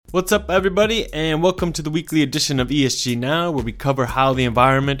What's up, everybody, and welcome to the weekly edition of ESG Now, where we cover how the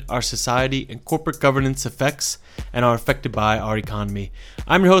environment, our society, and corporate governance affects and are affected by our economy.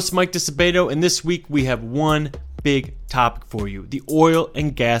 I'm your host, Mike Disabato, and this week we have one big topic for you: the oil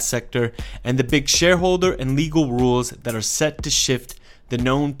and gas sector and the big shareholder and legal rules that are set to shift the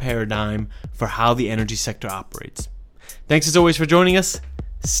known paradigm for how the energy sector operates. Thanks as always for joining us.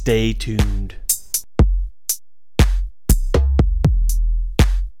 Stay tuned.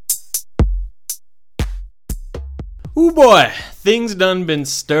 Ooh boy, things done been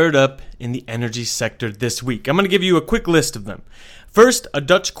stirred up in the energy sector this week. I'm going to give you a quick list of them. First, a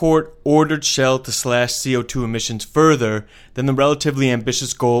Dutch court ordered Shell to slash CO2 emissions further than the relatively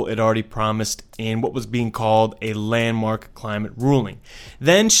ambitious goal it already promised in what was being called a landmark climate ruling.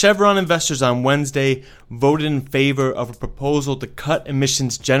 Then, Chevron investors on Wednesday voted in favor of a proposal to cut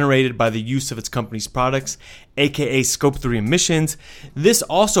emissions generated by the use of its company's products, aka Scope 3 emissions. This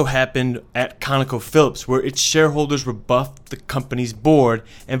also happened at ConocoPhillips, where its shareholders rebuffed the company's board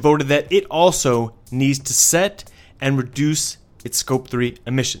and voted that it also needs to set and reduce its Scope 3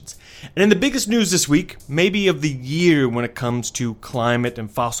 emissions. And in the biggest news this week, maybe of the year when it comes to climate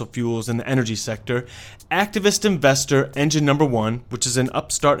and fossil fuels in the energy sector, activist investor Engine No. 1, which is an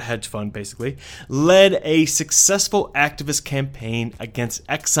upstart hedge fund basically, led a successful activist campaign against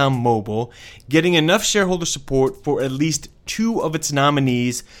ExxonMobil, getting enough shareholder support for at least two of its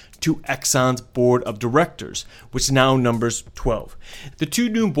nominees to Exxon's board of directors, which now numbers 12. The two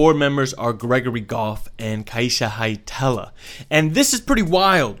new board members are Gregory Goff and Kaisha Haitela. And this is pretty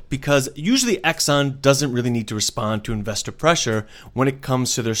wild because usually Exxon doesn't really need to respond to investor pressure when it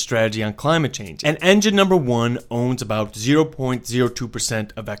comes to their strategy on climate change. And Engine No. 1 owns about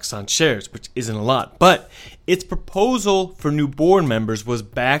 0.02% of Exxon shares, which isn't a lot. But its proposal for new board members was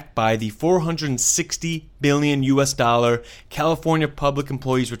backed by the $460 billion California Public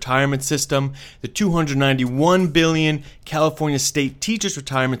Employees Retirement System, the $291 billion California State Teachers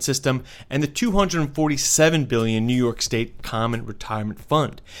Retirement System, and the $247 billion New York State Common Retirement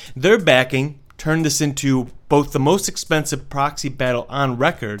Fund. Their backing turned this into both the most expensive proxy battle on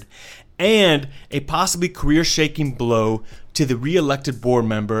record and a possibly career-shaking blow to the re-elected board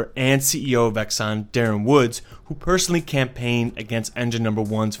member and CEO of Exxon, Darren Woods, who personally campaigned against Engine No.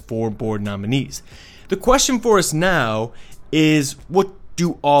 1's four board nominees. The question for us now is, what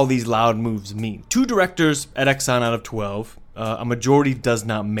do all these loud moves mean? Two directors at Exxon out of 12, a majority does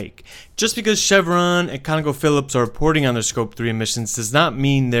not make. Just because Chevron and ConocoPhillips are reporting on their Scope 3 emissions does not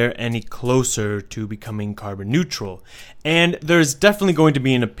mean they're any closer to becoming carbon neutral. And there's definitely going to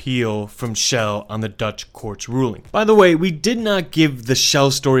be an appeal from Shell on the Dutch court's ruling. By the way, we did not give the Shell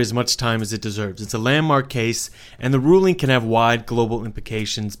story as much time as it deserves. It's a landmark case, and the ruling can have wide global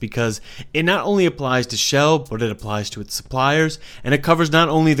implications because it not only applies to Shell, but it applies to its suppliers, and it covers not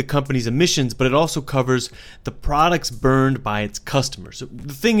only the company's emissions, but it also covers the products burned by its customers.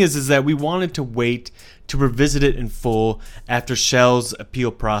 The thing is that we wanted to wait to revisit it in full after Shell's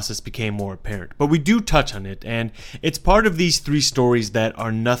appeal process became more apparent. But we do touch on it, and it's part of these three stories that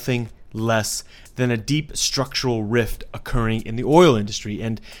are nothing less than a deep structural rift occurring in the oil industry.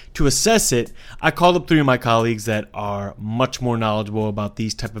 And to assess it, I called up three of my colleagues that are much more knowledgeable about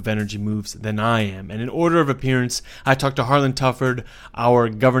these type of energy moves than I am. And in order of appearance, I talked to Harlan Tufford, our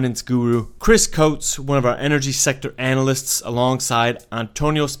governance guru, Chris Coates, one of our energy sector analysts, alongside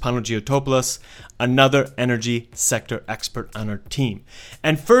Antonios Panagiotopoulos, another energy sector expert on our team.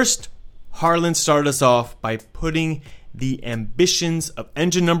 And first, Harlan started us off by putting the ambitions of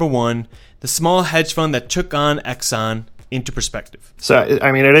Engine No. 1, the small hedge fund that took on Exxon, into perspective. So,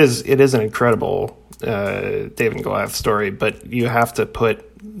 I mean, it is an incredible David and Goliath story, but you have to put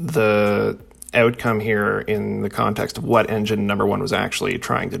the outcome here in the context of what Engine No. 1 was actually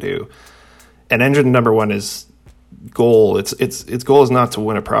trying to do. And Engine No. 1's goal, its goal is not to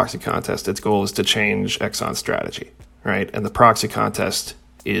win a proxy contest. Its goal is to change Exxon's strategy, right? And the proxy contest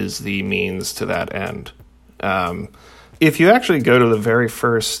is the means to that end. If you actually go to the very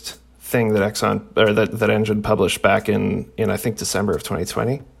first thing that Exxon or that Engine published back in I think December of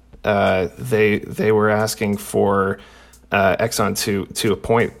 2020, they were asking for Exxon to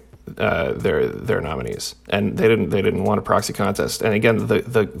appoint their nominees, and they didn't want a proxy contest. And again,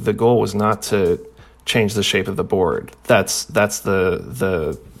 the goal was not to change the shape of the board. That's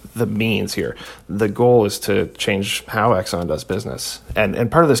the means here. The goal is to change how Exxon does business, and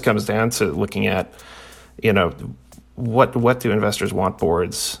part of this comes down to looking at, what do investors want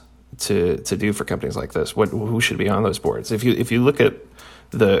boards to do for companies like this? Who should be on those boards? If you look at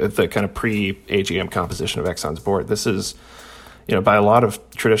the kind of pre-AGM composition of Exxon's board, this is, by a lot of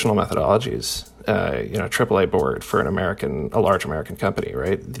traditional methodologies, AAA board for a large American company,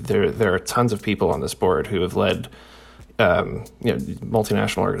 right? There are tons of people on this board who have led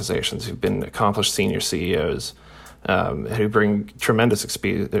multinational organizations, who've been accomplished senior CEOs, who bring tremendous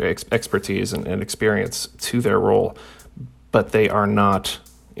expertise and experience to their role, but they are not,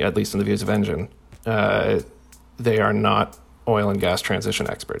 at least in the views of Engine, they are not oil and gas transition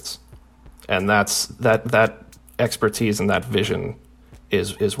experts, and that expertise and that vision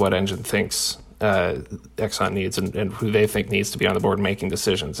is what Engine thinks Exxon needs, and who they think needs to be on the board making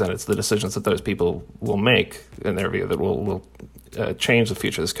decisions. And it's the decisions that those people will make, in their view, that will change the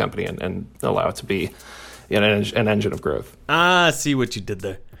future of this company and allow it to be an engine of growth. I see what you did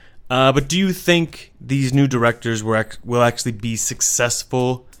there. But do you think these new directors will actually be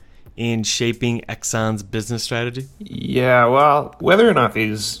successful in shaping Exxon's business strategy? Yeah, well, whether or not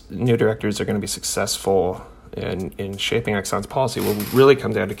these new directors are going to be successful in shaping Exxon's policy will really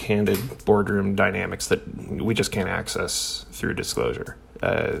come down to candid boardroom dynamics that we just can't access through disclosure.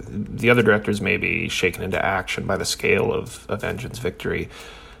 The other directors may be shaken into action by the scale of Engine's victory,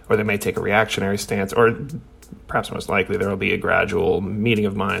 or they may take a reactionary stance, or perhaps most likely there will be a gradual meeting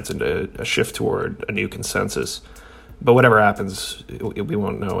of minds and a shift toward a new consensus. But whatever happens, we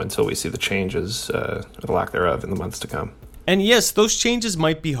won't know until we see the changes, or the lack thereof, in the months to come. And yes, those changes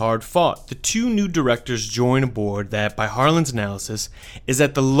might be hard fought. The two new directors join a board that, by Harlan's analysis, is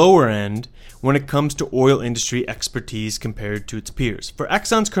at the lower end when it comes to oil industry expertise compared to its peers. For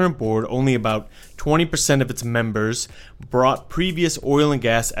Exxon's current board, only about 20% of its members brought previous oil and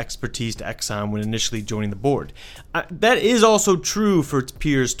gas expertise to Exxon when initially joining the board. That is also true for its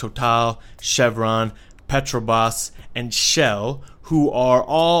peers Total, Chevron, Petrobras, and Shell, who are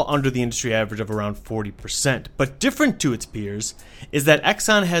all under the industry average of around 40%. But different to its peers is that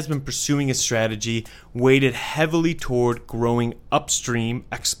Exxon has been pursuing a strategy weighted heavily toward growing upstream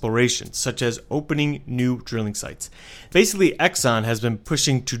exploration, such as opening new drilling sites. Basically, Exxon has been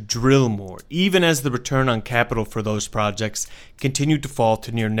pushing to drill more, even as the return on capital for those projects continued to fall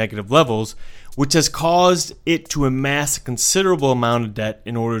to near negative levels, which has caused it to amass a considerable amount of debt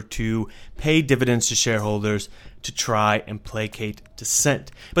in order to pay dividends to shareholders to try and placate dissent.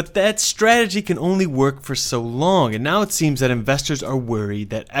 But that strategy can only work for so long, and now it seems that investors are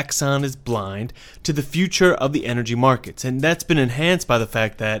worried that Exxon is blind to the future of the energy markets, and that's been enhanced by the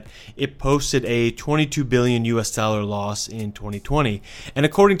fact that it posted a $22 billion loss in 2020. And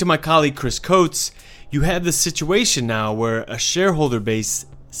according to my colleague Chris Coates, you have this situation now where a shareholder base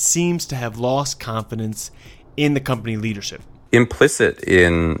seems to have lost confidence in the company leadership. Implicit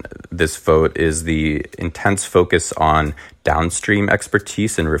in this vote is the intense focus on downstream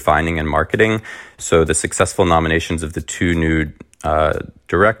expertise in refining and marketing. So the successful nominations of the two new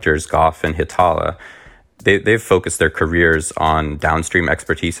directors, Goff and Hitala, they've focused their careers on downstream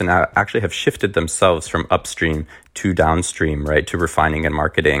expertise and actually have shifted themselves from upstream to downstream, right, to refining and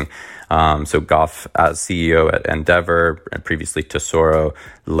marketing. So Goff, as CEO at Endeavor and previously Tesoro,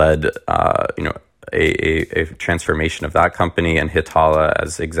 led a transformation of that company, and Hitala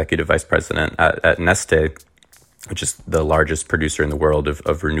as executive vice president at Neste, which is the largest producer in the world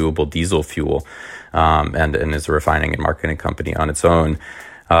of renewable diesel fuel, and is a refining and marketing company on its own.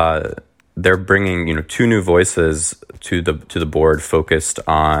 They're bringing two new voices to the board focused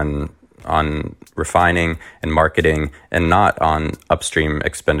on refining and marketing and not on upstream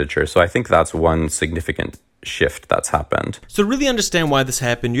expenditure. So I think that's one significant shift that's happened. So to really understand why this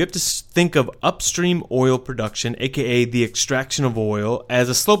happened, you have to think of upstream oil production, aka the extraction of oil, as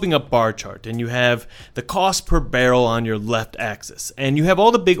a sloping up bar chart, and you have the cost per barrel on your left axis, and you have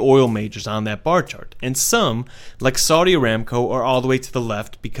all the big oil majors on that bar chart, and some, like Saudi Aramco, are all the way to the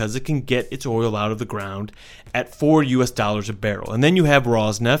left because it can get its oil out of the ground at $4 a barrel. And then you have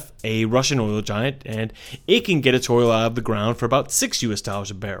Rosneft, a Russian oil giant, and it can get its oil out of the ground for about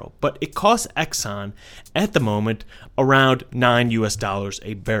 $6 a barrel. But it costs Exxon at the moment around $9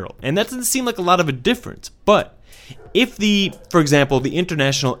 a barrel. And that doesn't seem like a lot of a difference. But if for example, the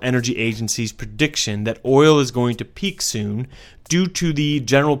International Energy Agency's prediction that oil is going to peak soon due to the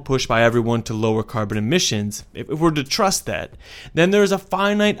general push by everyone to lower carbon emissions, if we're to trust that, then there's a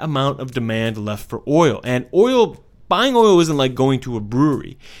finite amount of demand left for oil. And buying oil isn't like going to a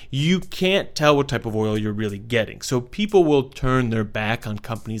brewery. You can't tell what type of oil you're really getting. So people will turn their back on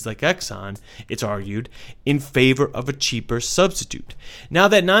companies like Exxon, it's argued, in favor of a cheaper substitute. Now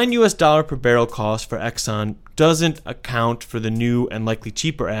that $9 per barrel cost for Exxon doesn't account for the new and likely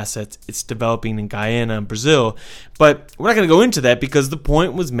cheaper assets it's developing in Guyana and Brazil, but we're not going to go into that because the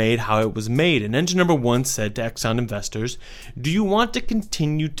point was made how it was made. And Engine Number One said to Exxon investors, "Do you want to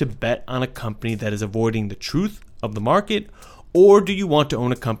continue to bet on a company that is avoiding the truth of the market, or do you want to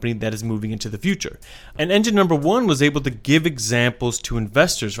own a company that is moving into the future? And Engine Number One was able to give examples to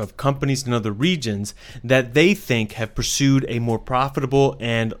investors of companies in other regions that they think have pursued a more profitable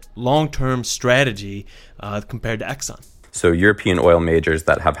and long-term strategy compared to Exxon. So European oil majors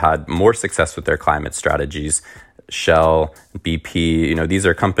that have had more success with their climate strategies, Shell, BP, these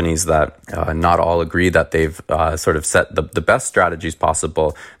are companies that not all agree that they've sort of set the best strategies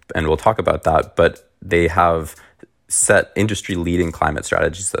possible, and we'll talk about that, but they have set industry-leading climate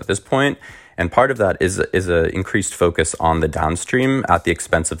strategies at this point. And part of that is an increased focus on the downstream at the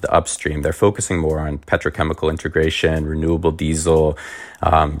expense of the upstream. They're focusing more on petrochemical integration, renewable diesel,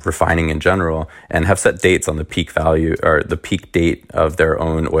 refining in general, and have set dates on the peak value or the peak date of their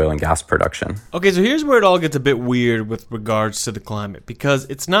own oil and gas production. Okay, so here's where it all gets a bit weird with regards to the climate, because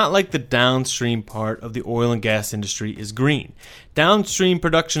it's not like the downstream part of the oil and gas industry is green. Downstream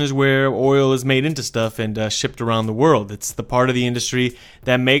production is where oil is made into stuff and shipped around the world. It's the part of the industry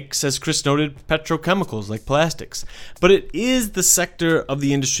that makes, as Chris noted, petrochemicals like plastics. But it is the sector of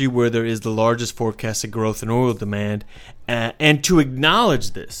the industry where there is the largest forecasted growth in oil demand. And to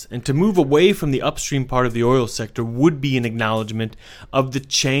acknowledge this and to move away from the upstream part of the oil sector would be an acknowledgement of the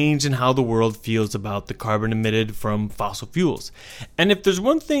change in how the world feels about the carbon emitted from fossil fuels. And if there's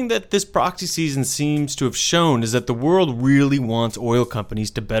one thing that this proxy season seems to have shown is that the world really wants oil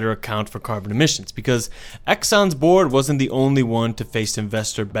companies to better account for carbon emissions, because Exxon's board wasn't the only one to face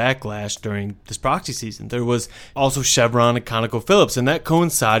investor backlash during this proxy season. There was also Chevron and ConocoPhillips, and that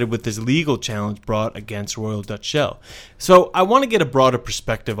coincided with this legal challenge brought against Royal Dutch Shell. So I want to get a broader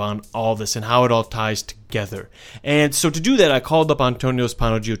perspective on all this and how it all ties together. And so to do that, I called up Antonios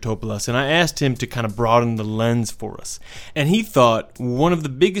Panagiotopoulos and I asked him to kind of broaden the lens for us. And he thought one of the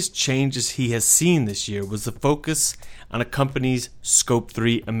biggest changes he has seen this year was the focus on a company's Scope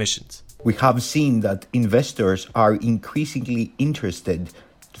 3 emissions. We have seen that investors are increasingly interested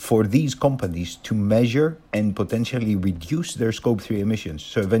for these companies to measure and potentially reduce their Scope 3 emissions.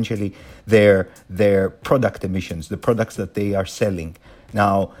 So eventually their product emissions, the products that they are selling.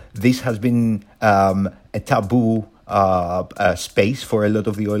 Now, this has been a taboo space for a lot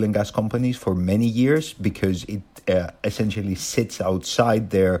of the oil and gas companies for many years because it essentially sits outside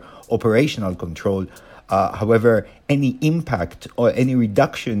their operational control. However, any impact or any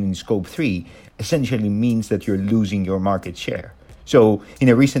reduction in Scope 3 essentially means that you're losing your market share. So in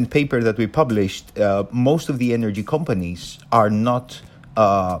a recent paper that we published, most of the energy companies are not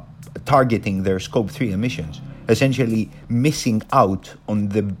targeting their Scope 3 emissions, essentially missing out on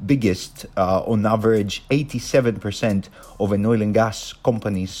the biggest, on average, 87% of an oil and gas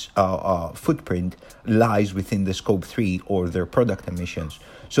company's footprint lies within the Scope 3 or their product emissions.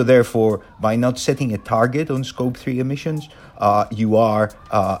 So therefore, by not setting a target on Scope 3 emissions, you are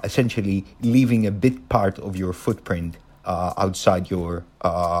essentially leaving a big part of your footprint outside your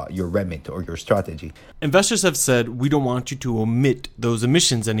remit or your strategy. Investors have said, we don't want you to omit those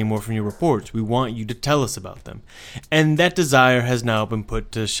emissions anymore from your reports. We want you to tell us about them. And that desire has now been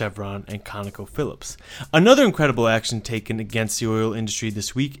put to Chevron and ConocoPhillips. Another incredible action taken against the oil industry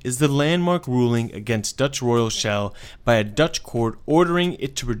this week is the landmark ruling against Dutch Royal Shell by a Dutch court ordering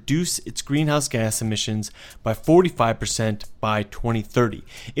it to reduce its greenhouse gas emissions by 45% by 2030.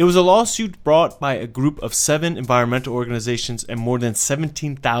 It was a lawsuit brought by a group of 7 environmental organizations and more than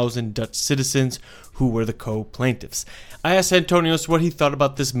 17,000 Dutch citizens who were the co-plaintiffs. I asked Antonios what he thought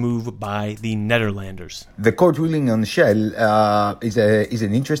about this move by the Netherlanders. The court ruling on Shell is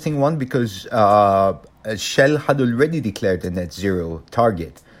an interesting one because Shell had already declared a net zero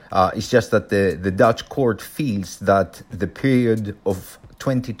target. It's just that the Dutch court feels that the period of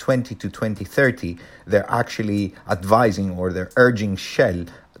 2020 to 2030, they're actually advising or they're urging Shell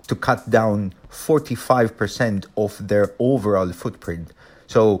to cut down 45% of their overall footprint.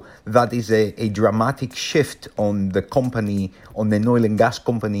 So that is a dramatic shift on the company, on the oil and gas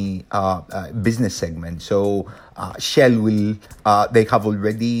company business segment. So Shell will, they have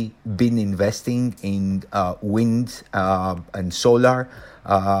already been investing in wind and solar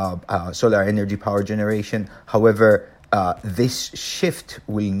energy power generation. However, this shift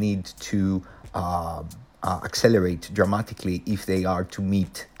will need to accelerate dramatically if they are to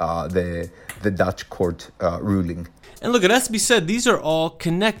meet the Dutch court ruling. And look, it has to be said, these are all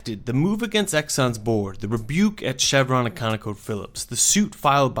connected. The move against Exxon's board, the rebuke at Chevron and ConocoPhillips, the suit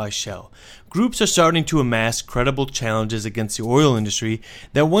filed by Shell. groups are starting to amass credible challenges against the oil industry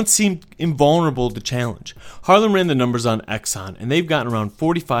that once seemed invulnerable to challenge. Harlan ran the numbers on Exxon, and they've gotten around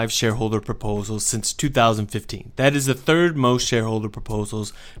 45 shareholder proposals since 2015. That is the third most shareholder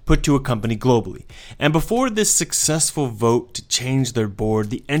proposals put to a company globally. And before this successful vote to change their board,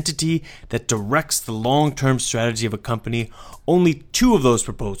 the entity that directs the long-term strategy of a company, only 2 of those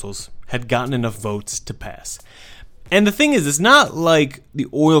proposals had gotten enough votes to pass. And the thing is, it's not like the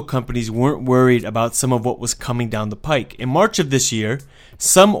oil companies weren't worried about some of what was coming down the pike. In March of this year,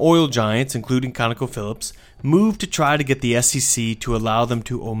 some oil giants, including ConocoPhillips, moved to try to get the SEC to allow them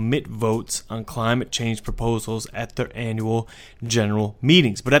to omit votes on climate change proposals at their annual general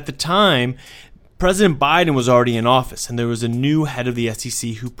meetings. But at the time, President Biden was already in office, and there was a new head of the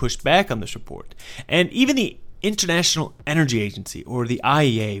SEC who pushed back on this report. And even the International Energy Agency, or the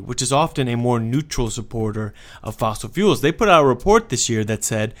IEA, which is often a more neutral supporter of fossil fuels, they put out a report this year that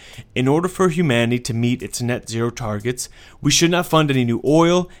said, in order for humanity to meet its net zero targets, we should not fund any new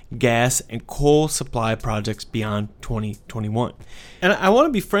oil, gas, and coal supply projects beyond 2021. And I want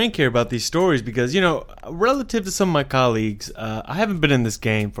to be frank here about these stories because, relative to some of my colleagues, I haven't been in this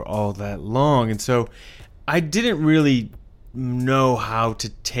game for all that long, and so I didn't really know how to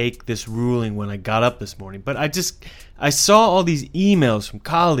take this ruling when I got up this morning. But I saw all these emails from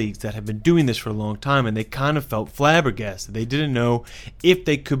colleagues that have been doing this for a long time, and they kind of felt flabbergasted. They didn't know if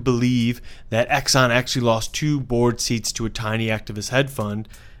they could believe that Exxon actually lost 2 board seats to a tiny activist hedge fund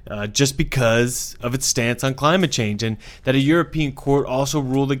just because of its stance on climate change, and that a European court also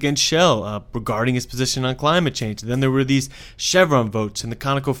ruled against Shell regarding its position on climate change. And then there were these Chevron votes and the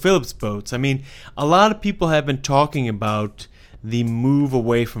ConocoPhillips votes. I mean, a lot of people have been talking about the move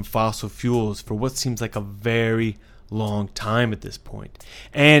away from fossil fuels for what seems like a very long time at this point.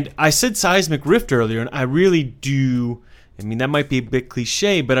 And I said seismic rift earlier, and I really do. I mean, that might be a bit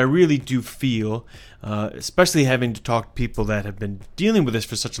cliche, but I really do feel, especially having to talk to people that have been dealing with this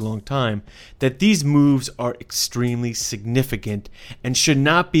for such a long time, that these moves are extremely significant and should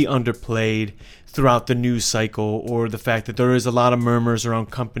not be underplayed throughout the news cycle, or the fact that there is a lot of murmurs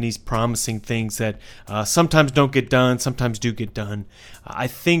around companies promising things that sometimes don't get done, sometimes do get done. I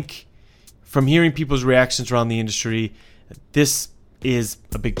think from hearing people's reactions around the industry, this is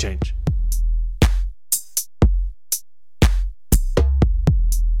a big change.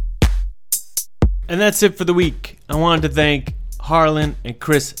 And that's it for the week. I wanted to thank Harlan and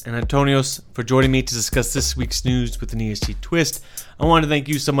Chris and Antonios for joining me to discuss this week's news with an ESG twist. I want to thank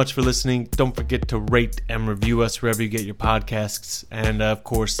you so much for listening. Don't forget to rate and review us wherever you get your podcasts. And, of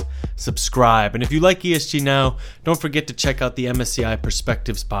course, subscribe. And if you like ESG Now, don't forget to check out the MSCI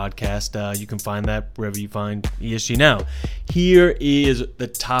Perspectives podcast. You can find that wherever you find ESG Now. Here is the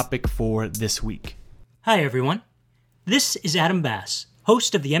topic for this week. Hi, everyone. This is Adam Bass,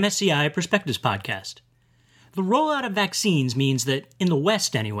 host of the MSCI Perspectives podcast. The rollout of vaccines means that, in the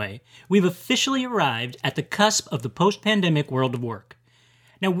West anyway, we've officially arrived at the cusp of the post-pandemic world of work.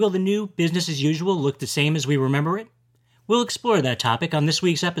 Now, will the new business as usual look the same as we remember it? We'll explore that topic on this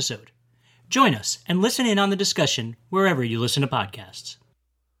week's episode. Join us and listen in on the discussion wherever you listen to podcasts.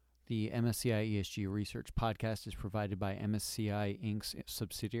 The MSCI ESG Research podcast is provided by MSCI Inc.'s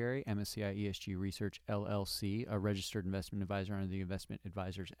subsidiary, MSCI ESG Research LLC, a registered investment advisor under the Investment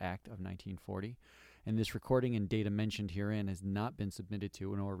Advisors Act of 1940. And this recording and data mentioned herein has not been submitted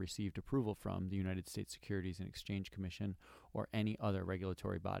to nor received approval from the United States Securities and Exchange Commission or any other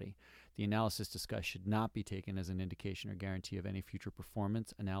regulatory body. The analysis discussed should not be taken as an indication or guarantee of any future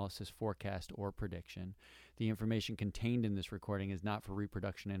performance, analysis, forecast, or prediction. The information contained in this recording is not for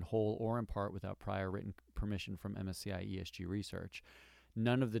reproduction in whole or in part without prior written permission from MSCI ESG Research.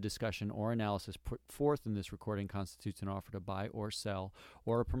 None of the discussion or analysis put forth in this recording constitutes an offer to buy or sell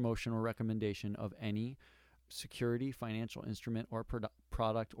or a promotion or recommendation of any security, financial instrument, or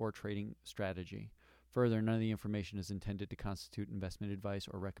product or trading strategy. Further, none of the information is intended to constitute investment advice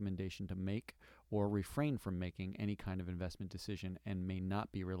or recommendation to make or refrain from making any kind of investment decision and may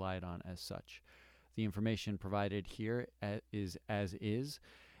not be relied on as such. The information provided here is as is,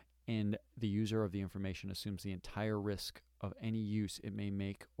 and the user of the information assumes the entire risk of any use it may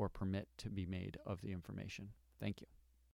make or permit to be made of the information. Thank you.